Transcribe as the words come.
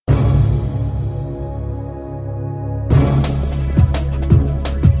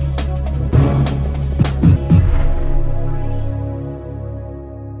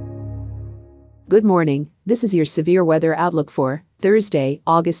Good morning, this is your severe weather outlook for Thursday,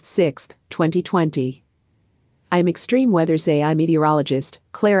 August 6, 2020. I am Extreme Weather's AI meteorologist,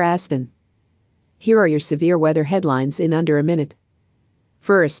 Claire Aspen. Here are your severe weather headlines in under a minute.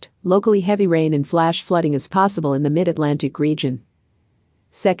 First, locally heavy rain and flash flooding is possible in the mid-Atlantic region.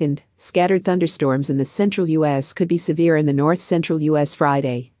 Second, scattered thunderstorms in the central U.S. could be severe in the north-central U.S.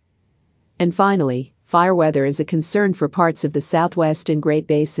 Friday. And finally, fire weather is a concern for parts of the Southwest and Great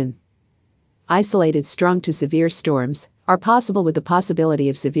Basin. Isolated strong to severe storms are possible with the possibility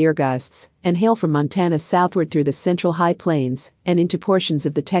of severe gusts and hail from Montana southward through the central high plains and into portions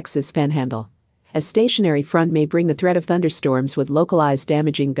of the Texas Panhandle. A stationary front may bring the threat of thunderstorms with localized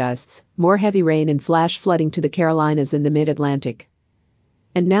damaging gusts, more heavy rain and flash flooding to the Carolinas and the mid-Atlantic.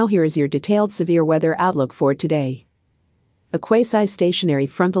 And now here is your detailed severe weather outlook for today. A quasi-stationary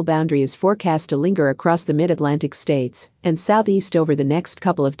frontal boundary is forecast to linger across the mid-Atlantic states and southeast over the next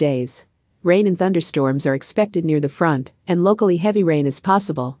couple of days. Rain and thunderstorms are expected near the front, and locally heavy rain is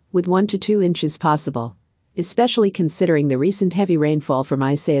possible, with 1 to 2 inches possible. Especially considering the recent heavy rainfall from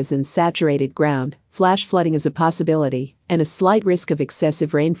Isaias and saturated ground, flash flooding is a possibility, and a slight risk of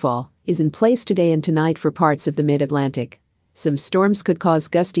excessive rainfall is in place today and tonight for parts of the mid-Atlantic. Some storms could cause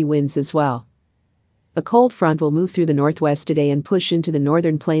gusty winds as well. A cold front will move through the northwest today and push into the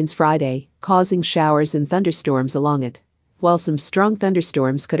northern plains Friday, causing showers and thunderstorms along it. While some strong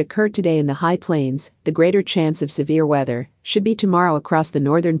thunderstorms could occur today in the high plains, the greater chance of severe weather should be tomorrow across the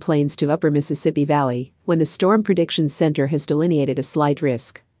northern plains to upper Mississippi Valley, when the Storm Prediction Center has delineated a slight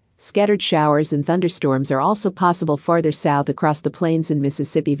risk. Scattered showers and thunderstorms are also possible farther south across the plains in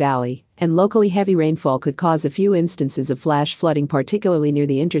Mississippi Valley, and locally heavy rainfall could cause a few instances of flash flooding, particularly near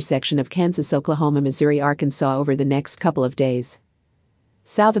the intersection of Kansas, Oklahoma, Missouri, Arkansas over the next couple of days.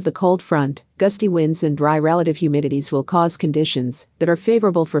 South of the cold front, gusty winds and dry relative humidities will cause conditions that are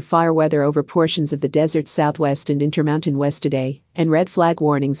favorable for fire weather over portions of the desert Southwest and Intermountain West today, and red flag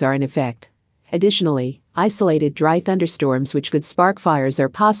warnings are in effect. Additionally, isolated dry thunderstorms which could spark fires are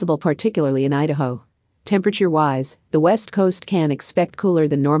possible, particularly in Idaho. Temperature-wise, the West Coast can expect cooler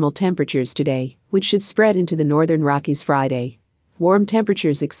than normal temperatures today, which should spread into the northern Rockies Friday. Warm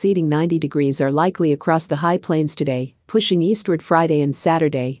temperatures exceeding 90 degrees are likely across the high plains today, pushing eastward Friday and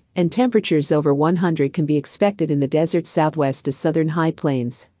Saturday, and temperatures over 100 can be expected in the desert Southwest to southern high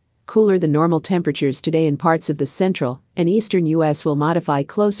plains. Cooler than normal temperatures today in parts of the central and eastern U.S. will modify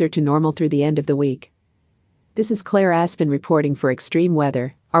closer to normal through the end of the week. This is Claire Aspen reporting for Extreme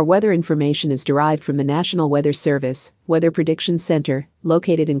Weather. Our weather information is derived from the National Weather Service Weather Prediction Center,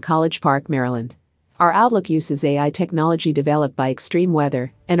 located in College Park, Maryland. Our Outlook uses AI technology developed by Extreme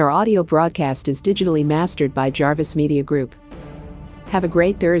Weather, and our audio broadcast is digitally mastered by Jarvis Media Group. Have a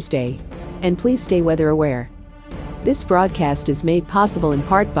great Thursday, and please stay weather aware. This broadcast is made possible in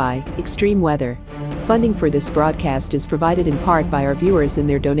part by Extreme Weather. Funding for this broadcast is provided in part by our viewers and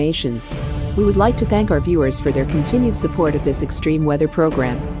their donations. We would like to thank our viewers for their continued support of this Extreme Weather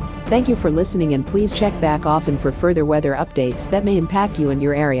program. Thank you for listening, and please check back often for further weather updates that may impact you and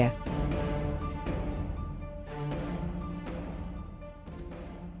your area.